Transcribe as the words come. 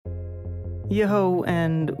Yo,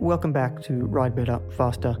 and welcome back to Ride Better,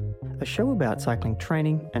 Faster, a show about cycling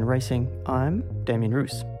training and racing. I'm Damien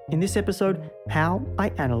Roos. In this episode, how I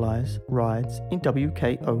analyze rides in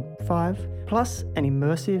WKO5, plus an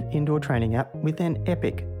immersive indoor training app with an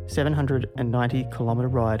epic 790-kilometre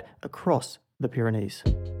ride across the Pyrenees.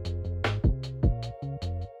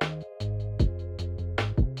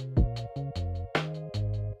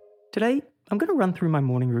 Today, I'm going to run through my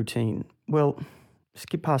morning routine. Well,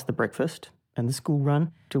 skip past the breakfast and the school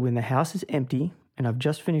run to when the house is empty and I've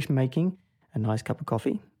just finished making a nice cup of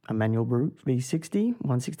coffee, a manual brew V60,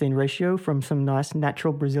 1:16 ratio from some nice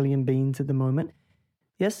natural Brazilian beans at the moment.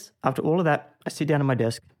 Yes, after all of that, I sit down at my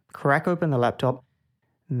desk, crack open the laptop,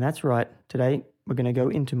 and that's right, today we're going to go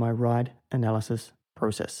into my ride analysis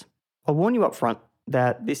process. I'll warn you up front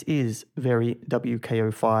that this is very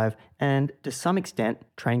WKO5 and to some extent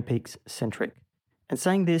TrainPeaks centric. And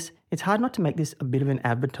saying this, it's hard not to make this a bit of an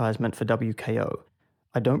advertisement for WKO.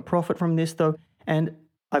 I don't profit from this though, and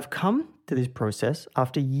I've come to this process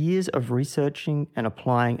after years of researching and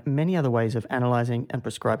applying many other ways of analyzing and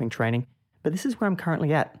prescribing training, but this is where I'm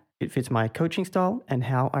currently at. It fits my coaching style and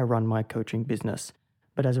how I run my coaching business.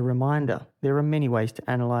 But as a reminder, there are many ways to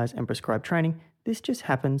analyze and prescribe training. This just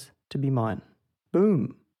happens to be mine.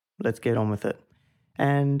 Boom, let's get on with it.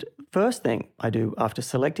 And first thing I do after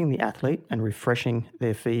selecting the athlete and refreshing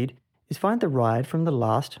their feed is find the ride from the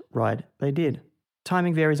last ride they did.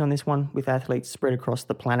 Timing varies on this one with athletes spread across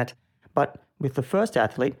the planet, but with the first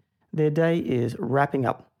athlete, their day is wrapping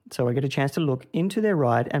up. So I get a chance to look into their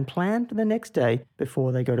ride and plan the next day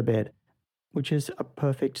before they go to bed, which is a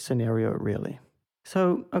perfect scenario really.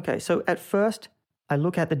 So at first, I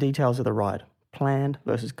look at the details of the ride, planned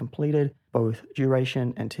versus completed, both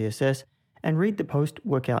duration and TSS, and read the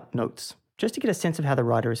post-workout notes, just to get a sense of how the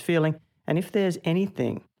rider is feeling and if there's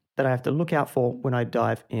anything that I have to look out for when I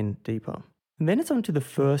dive in deeper. And then it's on to the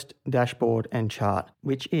first dashboard and chart,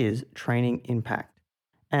 which is training impact.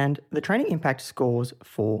 And the training impact scores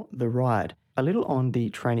for the ride. A little on the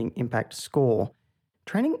training impact score.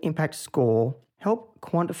 Training impact score help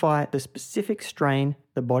quantify the specific strain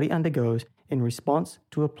the body undergoes in response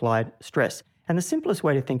to applied stress. And the simplest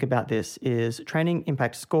way to think about this is training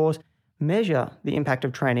impact scores measure the impact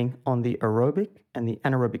of training on the aerobic and the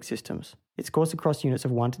anaerobic systems. It scores across units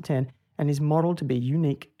of 1 to 10 and is modeled to be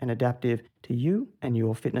unique and adaptive to you and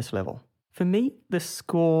your fitness level. For me, the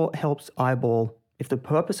score helps eyeball if the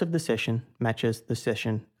purpose of the session matches the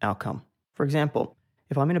session outcome. For example,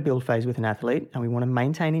 if I'm in a build phase with an athlete and we want to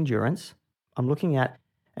maintain endurance, I'm looking at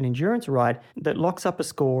an endurance ride that locks up a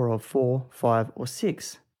score of 4, 5, or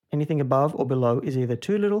 6. Anything above or below is either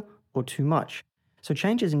too little or too much. So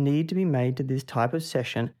changes need to be made to this type of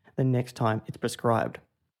session the next time it's prescribed.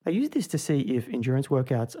 I use this to see if endurance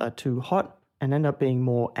workouts are too hot and end up being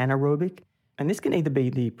more anaerobic, and this can either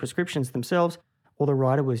be the prescriptions themselves or the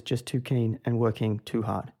rider was just too keen and working too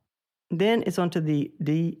hard. Then it's onto the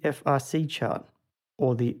DFRC chart,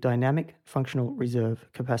 or the Dynamic Functional Reserve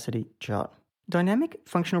Capacity chart. Dynamic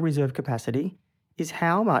Functional Reserve Capacity is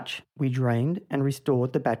how much we drained and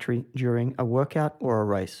restored the battery during a workout or a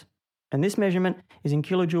race. And this measurement is in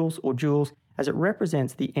kilojoules or joules as it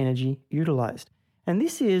represents the energy utilized. And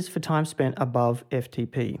this is for time spent above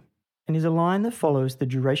FTP and is a line that follows the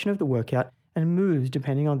duration of the workout and moves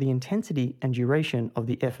depending on the intensity and duration of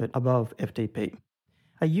the effort above FTP.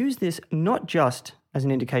 I use this not just as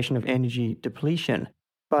an indication of energy depletion,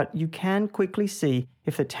 but you can quickly see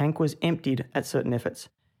if the tank was emptied at certain efforts.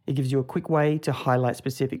 It gives you a quick way to highlight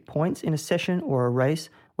specific points in a session or a race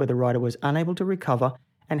where the rider was unable to recover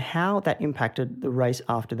and how that impacted the race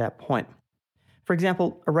after that point. For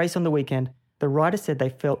example, a race on the weekend, the rider said they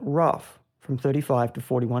felt rough from 35 to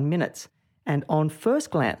 41 minutes. And on first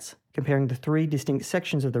glance, comparing the 3 distinct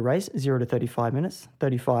sections of the race, 0 to 35 minutes,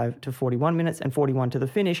 35 to 41 minutes, and 41 to the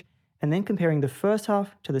finish, and then comparing the first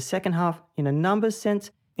half to the second half, in a numbers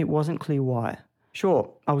sense, it wasn't clear why. Sure,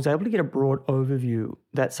 I was able to get a broad overview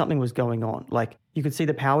that something was going on, like you could see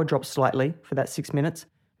the power drop slightly for that 6 minutes,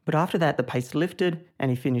 but after that, the pace lifted and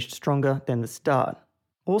he finished stronger than the start.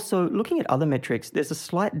 Also, looking at other metrics, there's a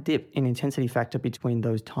slight dip in intensity factor between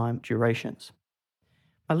those time durations.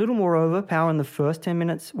 A little moreover, power in the first 10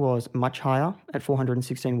 minutes was much higher at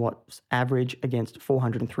 416 watts average against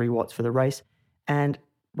 403 watts for the race. And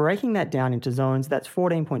breaking that down into zones, that's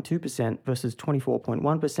 14.2% versus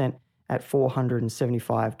 24.1% at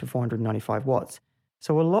 475 to 495 watts.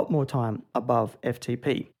 So a lot more time above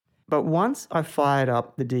FTP. But once I fired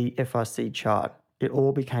up the DFRC chart, it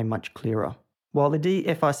all became much clearer. While the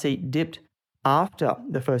DFRC dipped after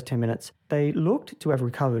the first 10 minutes, they looked to have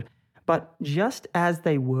recovered, But just as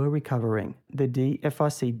they were recovering, the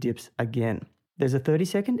DFRC dips again. There's a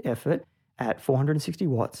 30-second effort at 460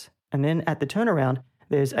 watts, and then at the turnaround,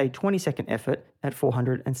 there's a 20-second effort at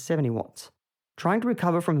 470 watts. Trying to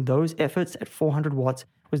recover from those efforts at 400 watts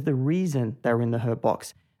was the reason they were in the hurt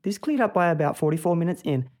box. This cleared up by about 44 minutes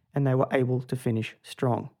in, and they were able to finish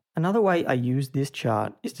strong. Another way I use this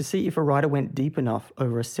chart is to see if a rider went deep enough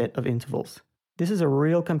over a set of intervals. This is a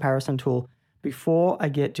real comparison tool before I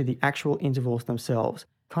get to the actual intervals themselves,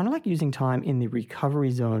 kind of like using time in the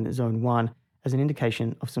recovery zone, zone 1, as an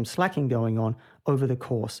indication of some slacking going on over the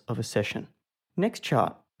course of a session. Next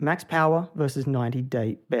chart, max power versus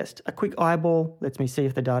 90-day best. A quick eyeball lets me see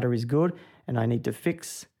if the data is good and I need to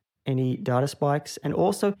fix any data spikes, and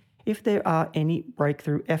also if there are any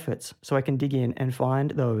breakthrough efforts, so I can dig in and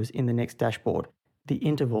find those in the next dashboard, the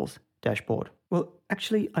intervals dashboard. Well,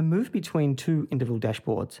 actually, I moved between two interval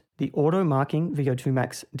dashboards, the auto marking VO2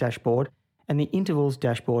 max dashboard and the intervals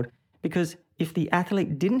dashboard, because if the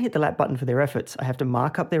athlete didn't hit the lap button for their efforts, I have to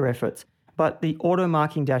mark up their efforts, but the auto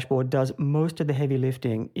marking dashboard does most of the heavy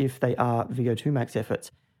lifting if they are VO2 max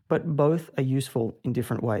efforts, but both are useful in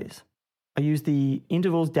different ways. I use the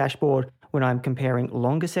intervals dashboard when I'm comparing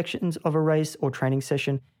longer sections of a race or training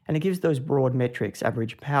session, and it gives those broad metrics,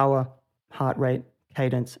 average power, heart rate,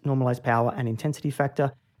 cadence, normalized power, and intensity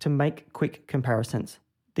factor, to make quick comparisons.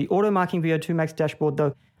 The auto-marking VO2 max dashboard,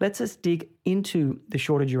 though, lets us dig into the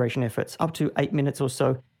shorter duration efforts, up to 8 minutes or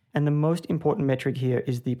so, and the most important metric here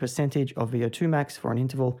is the percentage of VO2 max for an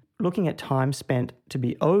interval, looking at time spent to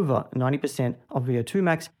be over 90% of VO2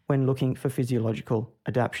 max when looking for physiological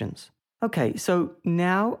adaptations. Okay, so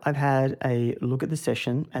now I've had a look at the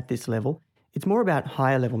session at this level. It's more about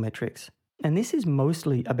higher level metrics. And this is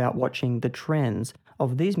mostly about watching the trends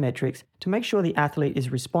of these metrics to make sure the athlete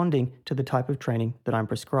is responding to the type of training that I'm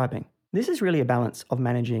prescribing. This is really a balance of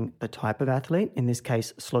managing the type of athlete, in this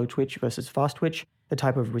case slow twitch versus fast twitch, the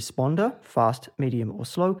type of responder, fast, medium, or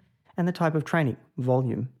slow, and the type of training,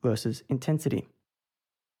 volume versus intensity.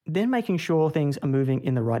 Then making sure things are moving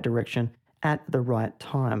in the right direction at the right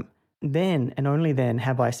time. Then and only then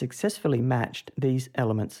have I successfully matched these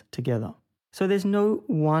elements together. So there's no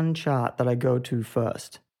one chart that I go to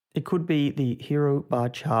first. It could be the hero bar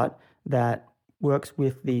chart that works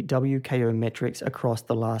with the WKO metrics across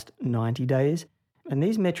the last 90 days. And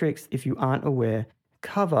these metrics, if you aren't aware,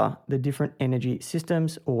 cover the different energy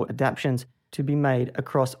systems or adaptations to be made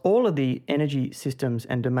across all of the energy systems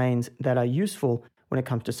and domains that are useful when it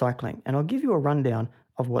comes to cycling. And I'll give you a rundown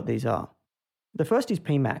of what these are. The first is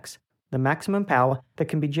Pmax, the maximum power that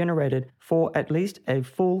can be generated for at least a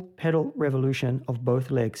full pedal revolution of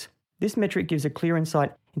both legs. This metric gives a clear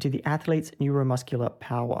insight into the athlete's neuromuscular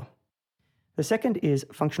power. The second is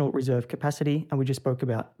functional reserve capacity, and we just spoke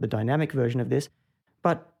about the dynamic version of this,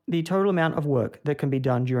 but the total amount of work that can be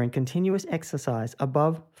done during continuous exercise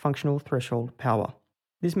above functional threshold power.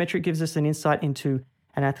 This metric gives us an insight into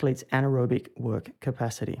an athlete's anaerobic work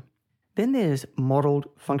capacity. Then there's modeled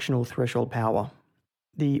functional threshold power.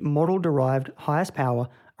 The model-derived highest power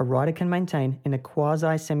a rider can maintain in a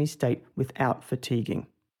quasi-semi state without fatiguing.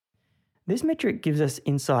 This metric gives us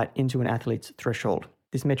insight into an athlete's threshold.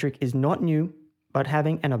 This metric is not new, but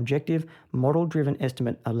having an objective, model-driven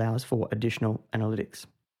estimate allows for additional analytics.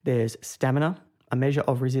 There's stamina, a measure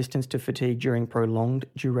of resistance to fatigue during prolonged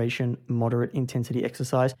duration, moderate intensity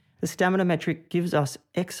exercise. The stamina metric gives us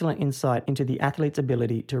excellent insight into the athlete's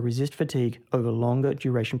ability to resist fatigue over longer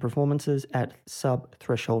duration performances at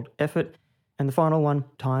sub-threshold effort. And the final one,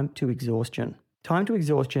 time to exhaustion. Time to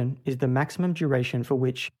exhaustion is the maximum duration for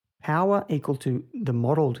which power equal to the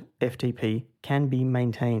modeled FTP can be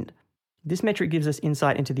maintained. This metric gives us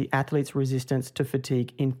insight into the athlete's resistance to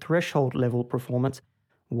fatigue in threshold level performance,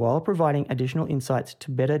 while providing additional insights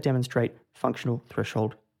to better demonstrate functional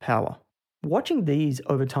threshold power. Watching these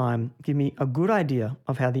over time give me a good idea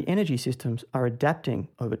of how the energy systems are adapting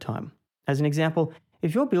over time. As an example,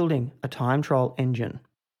 if you're building a time trial engine,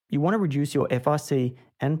 you want to reduce your FRC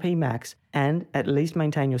and Pmax and at least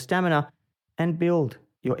maintain your stamina and build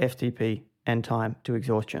your FTP and time to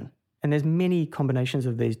exhaustion. And there's many combinations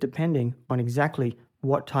of these depending on exactly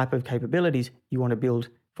what type of capabilities you want to build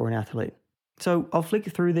for an athlete. So I'll flick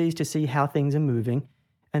through these to see how things are moving.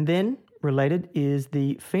 And then related is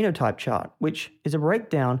the phenotype chart, which is a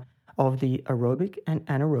breakdown of the aerobic and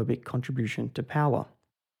anaerobic contribution to power.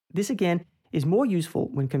 This again is more useful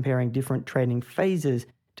when comparing different training phases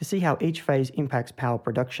to see how each phase impacts power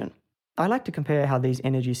production. I like to compare how these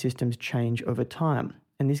energy systems change over time,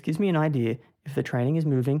 and this gives me an idea if the training is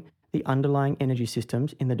moving the underlying energy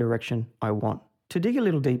systems in the direction I want. To dig a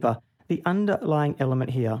little deeper, the underlying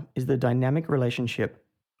element here is the dynamic relationship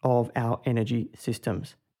of our energy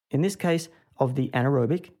systems. In this case, of the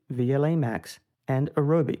anaerobic VLA max and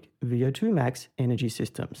aerobic VO2 max energy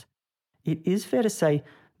systems. It is fair to say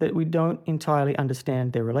that we don't entirely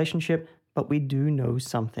understand their relationship, but we do know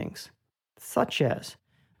some things, such as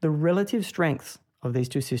the relative strengths of these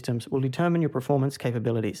two systems will determine your performance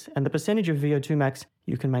capabilities, and the percentage of VO2 max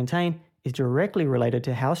you can maintain is directly related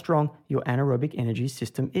to how strong your anaerobic energy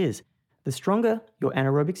system is. The stronger your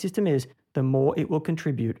anaerobic system is, the more it will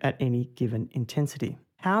contribute at any given intensity.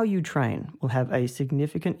 How you train will have a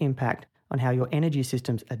significant impact on how your energy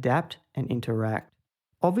systems adapt and interact.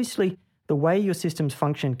 Obviously, the way your systems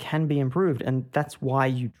function can be improved, and that's why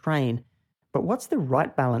you train. But what's the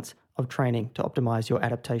right balance of training to optimize your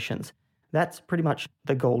adaptations? That's pretty much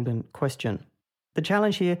the golden question. The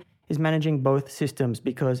challenge here is managing both systems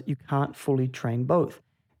because you can't fully train both.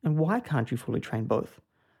 And why can't you fully train both?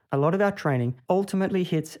 A lot of our training ultimately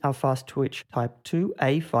hits our fast twitch type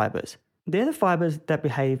 2A fibers. They're the fibers that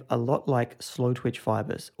behave a lot like slow twitch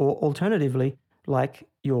fibers, or alternatively, like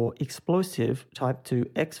your explosive type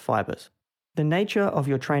 2X fibers. The nature of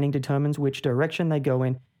your training determines which direction they go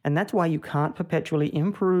in, and that's why you can't perpetually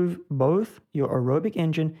improve both your aerobic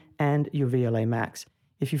engine and your VLA max.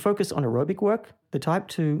 If you focus on aerobic work, the type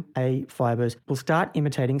 2A fibers will start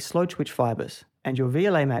imitating slow twitch fibers, and your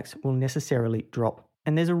VLA max will necessarily drop.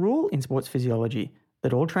 And there's a rule in sports physiology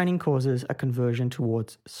that all training causes a conversion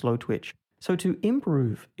towards slow twitch. So to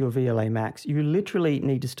improve your VLA max, you literally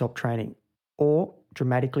need to stop training or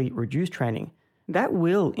dramatically reduce training. That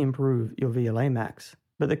will improve your VLA max,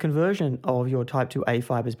 but the conversion of your type 2A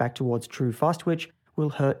fibers back towards true fast twitch will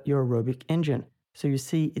hurt your aerobic engine. So you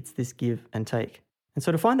see, it's this give and take. And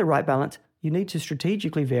so to find the right balance, you need to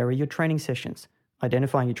strategically vary your training sessions,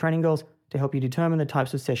 identifying your training goals to help you determine the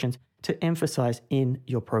types of sessions to emphasize in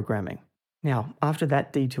your programming. Now, after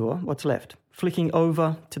that detour, what's left? Flicking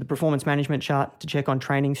over to the performance management chart to check on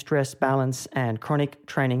training stress balance and chronic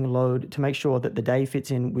training load to make sure that the day fits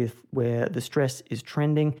in with where the stress is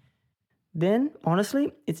trending. Then,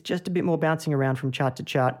 honestly, it's just a bit more bouncing around from chart to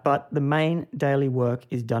chart, but the main daily work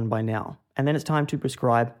is done by now. And then it's time to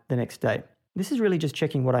prescribe the next day. This is really just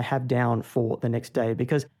checking what I have down for the next day,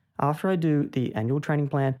 because after I do the annual training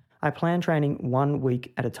plan, I plan training 1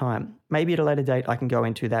 week at a time. Maybe at a later date, I can go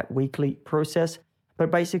into that weekly process.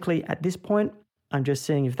 But basically, at this point, I'm just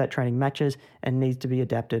seeing if that training matches and needs to be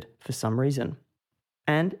adapted for some reason.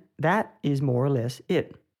 And that is more or less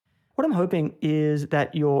it. What I'm hoping is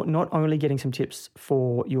that you're not only getting some tips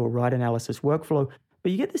for your ride analysis workflow,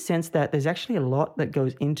 but you get the sense that there's actually a lot that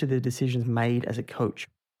goes into the decisions made as a coach,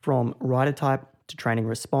 from rider type to training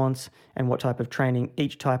response and what type of training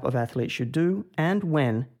each type of athlete should do and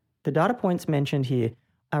when. The data points mentioned here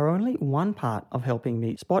are only one part of helping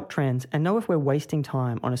me spot trends and know if we're wasting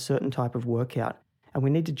time on a certain type of workout and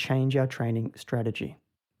we need to change our training strategy.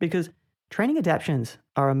 Because training adaptations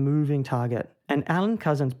are a moving target, and Alan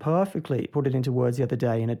Couzens perfectly put it into words the other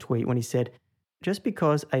day in a tweet when he said, just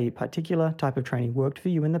because a particular type of training worked for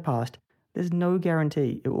you in the past, there's no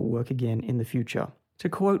guarantee it will work again in the future. To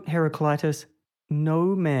quote Heraclitus,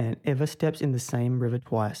 no man ever steps in the same river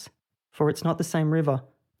twice, for it's not the same river,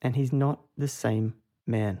 and he's not the same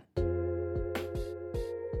man.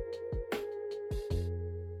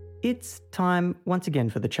 It's time once again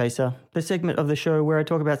for The Chaser, the segment of the show where I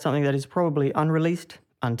talk about something that is probably unreleased,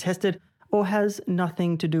 untested, or has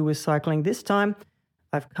nothing to do with cycling. This time,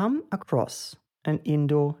 I've come across an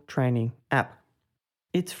indoor training app.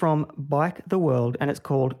 It's from Bike the World and it's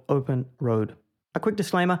called Open Road. A quick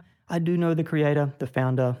disclaimer, I do know the creator, the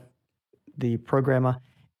founder, the programmer.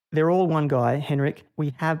 They're all one guy, Henrik.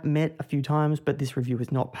 We have met a few times, but this review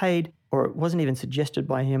was not paid, or it wasn't even suggested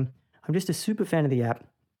by him. I'm just a super fan of the app,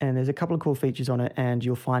 and there's a couple of cool features on it, and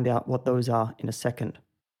you'll find out what those are in a second.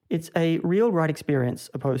 It's a real ride experience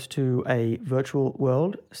opposed to a virtual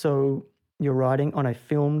world, so you're riding on a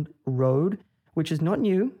filmed road, which is not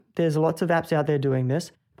new. There's lots of apps out there doing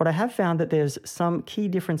this, but I have found that there's some key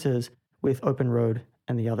differences with Open Road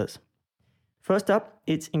and the others. First up,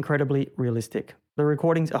 it's incredibly realistic. The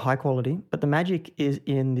recordings are high quality, but the magic is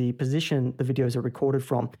in the position the videos are recorded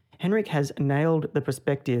from. Henrik has nailed the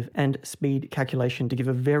perspective and speed calculation to give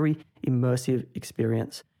a very immersive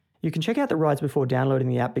experience. You can check out the rides before downloading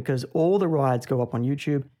the app because all the rides go up on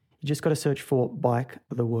YouTube. You just got to search for Bike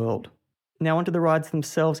the World. Now onto the rides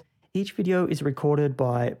themselves. Each video is recorded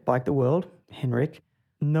by Bike the World, Henrik.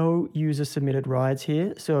 No user-submitted rides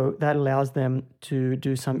here, so that allows them to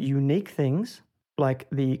do some unique things like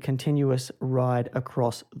the continuous ride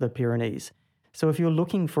across the Pyrenees. So if you're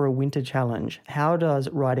looking for a winter challenge, how does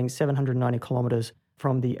riding 790 kilometers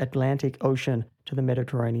from the Atlantic Ocean to the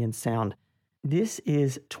Mediterranean sound? This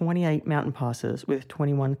is 28 mountain passes with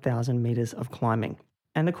 21,000 meters of climbing.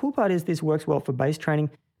 And the cool part is this works well for base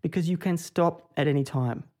training because you can stop at any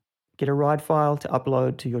time. Get a ride file to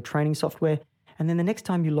upload to your training software, and then the next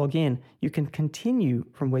time you log in, you can continue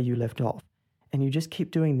from where you left off. And you just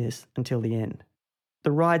keep doing this until the end.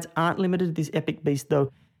 The rides aren't limited to this epic beast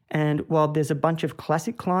though, and while there's a bunch of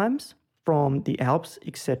classic climbs from the Alps,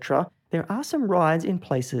 etc., there are some rides in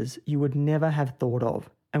places you would never have thought of.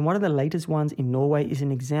 And one of the latest ones in Norway is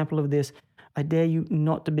an example of this. I dare you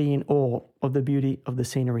not to be in awe of the beauty of the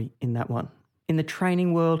scenery in that one. In the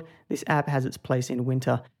training world, this app has its place in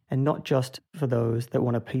winter, and not just for those that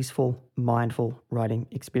want a peaceful, mindful riding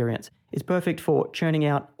experience. It's perfect for churning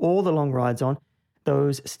out all the long rides on,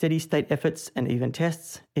 those steady state efforts and even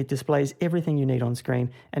tests. It displays everything you need on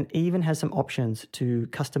screen and even has some options to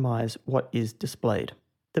customize what is displayed.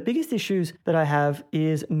 The biggest issues that I have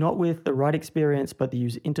is not with the ride experience, but the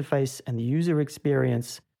user interface and the user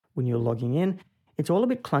experience when you're logging in. It's all a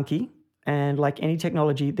bit clunky, and like any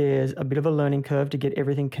technology, there's a bit of a learning curve to get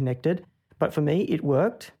everything connected. But for me, it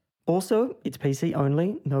worked. Also, it's PC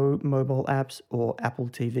only, no mobile apps or Apple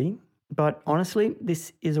TV. But honestly,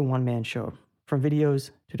 this is a one-man show. From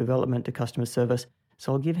videos to development to customer service.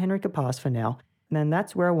 So I'll give Henrik a pass for now. And then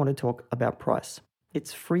that's where I want to talk about price.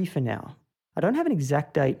 It's free for now. I don't have an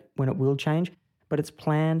exact date when it will change, but it's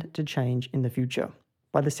planned to change in the future.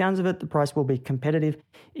 By the sounds of it, the price will be competitive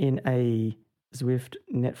in a Zwift,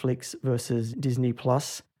 Netflix versus Disney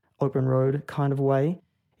Plus open road kind of way,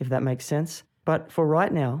 if that makes sense. But for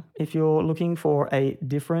right now, if you're looking for a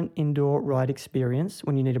different indoor ride experience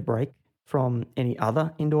when you need a break from any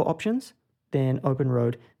other indoor options, then Open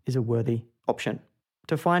Road is a worthy option.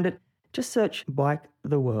 To find it, just search Bike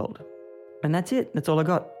the World. And that's it. That's all I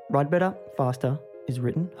got. Ride Better, Faster is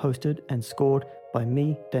written, hosted, and scored by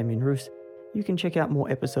me, Damien Roos. You can check out more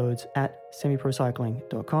episodes at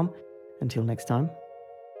semiprocycling.com. Until next time,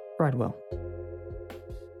 ride well.